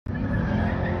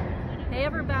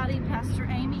everybody, Pastor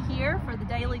Amy here for the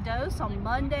Daily Dose on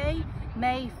Monday,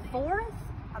 May 4th.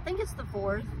 I think it's the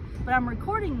 4th, but I'm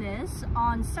recording this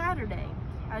on Saturday.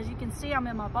 As you can see, I'm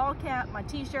in my ball cap, my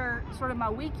t-shirt, sort of my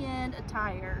weekend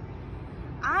attire.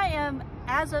 I am,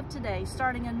 as of today,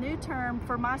 starting a new term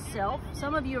for myself.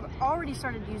 Some of you have already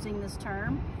started using this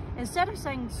term. Instead of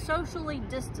saying socially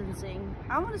distancing,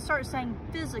 I want to start saying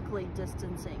physically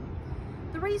distancing.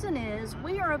 The reason is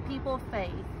we are a people of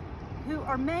faith who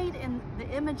are made in the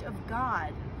image of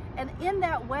God. And in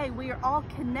that way, we are all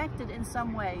connected in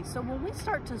some way. So when we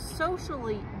start to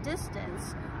socially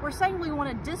distance, we're saying we want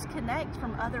to disconnect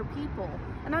from other people.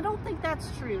 And I don't think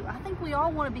that's true. I think we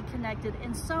all want to be connected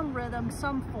in some rhythm,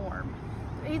 some form.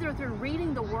 Either through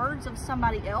reading the words of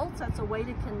somebody else, that's a way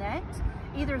to connect.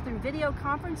 Either through video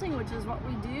conferencing, which is what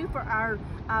we do for our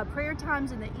prayer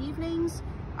times in the evenings.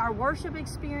 Our worship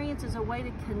experience is a way to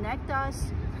connect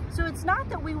us. So it's not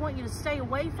that we want you to stay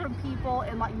away from people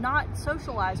and not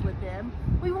socialize with them.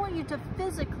 We want you to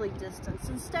physically distance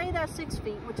and stay that 6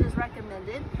 feet, which is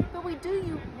recommended, but we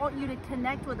do want you to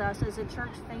connect with us as a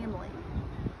church family.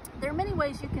 There are many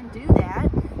ways you can do that.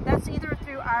 That's either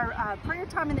through our prayer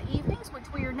time in the evenings,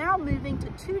 which we are now moving to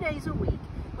 2 days a week,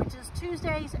 which is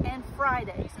Tuesdays and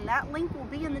Fridays. And that link will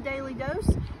be in the Daily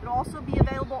Dose. It'll also be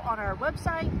available on our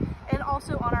website and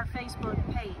also on our Facebook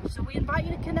page. So we invite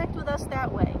you to connect with us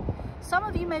that way. Some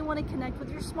of you may want to connect with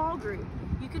your small group.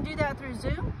 You can do that through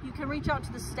Zoom. You can reach out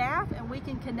to the staff and we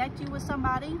can connect you with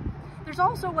somebody. There's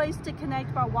also ways to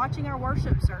connect by watching our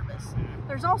worship service.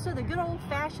 There's also the good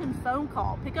old-fashioned phone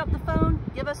call. Pick up the phone,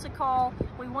 give us a call.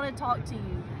 We want to talk to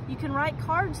you. You can write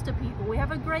cards to people. We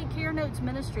have a great Care Notes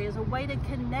ministry as a way to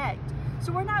connect.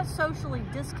 So we're not socially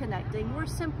disconnecting. We're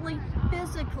simply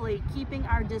physically keeping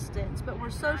our distance, but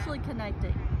we're socially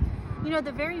connecting. You know,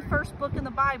 the very first book in the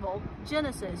Bible,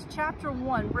 Genesis chapter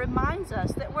 1, reminds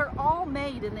us that we're all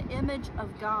made in the image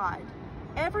of God.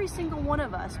 Every single one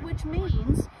of us, which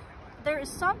means there is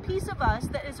some piece of us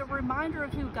that is a reminder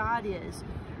of who God is.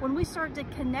 When we start to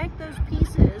connect those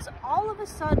pieces, all of a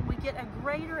sudden we get a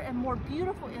greater and more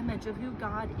beautiful image of who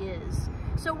God is.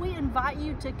 So we invite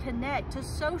you to connect, to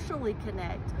socially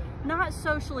connect, not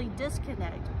socially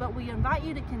disconnect, but we invite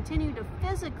you to continue to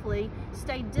physically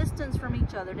stay distanced from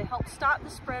each other to help stop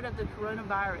the spread of the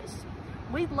coronavirus.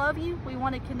 We love you. We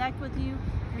want to connect with you.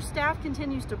 Your staff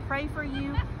continues to pray for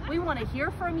you. We want to hear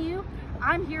from you.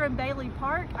 I'm here in Bailey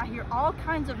Park. I hear all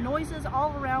kinds of noises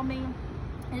all around me.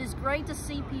 It is great to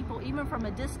see people, even from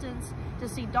a distance, to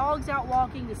see dogs out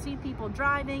walking, to see people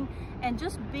driving, and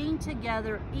just being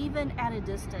together, even at a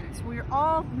distance. We're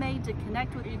all made to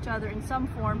connect with each other in some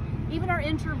form, even our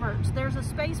introverts. There's a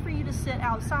space for you to sit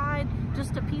outside,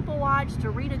 just to people watch, to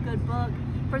read a good book.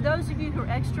 For those of you who are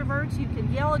extroverts, you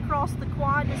can yell across the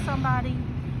quad to somebody,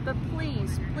 but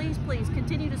please, please, please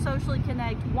continue to socially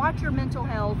connect. Watch your mental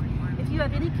health. If you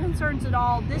have any concerns at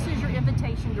all, this is your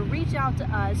invitation to reach out to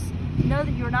us. Know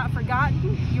that you're not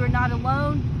forgotten. You're not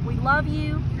alone. We love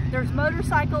you. There's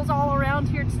motorcycles all around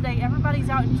here today. Everybody's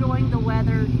out enjoying the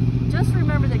weather. Just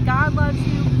remember that God loves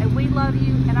you and we love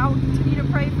you, and I will continue to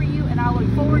pray for you, and I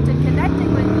look forward to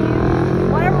connecting with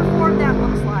you, whatever form that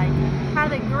looks like.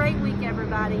 Have a great week,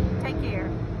 everybody. Take care.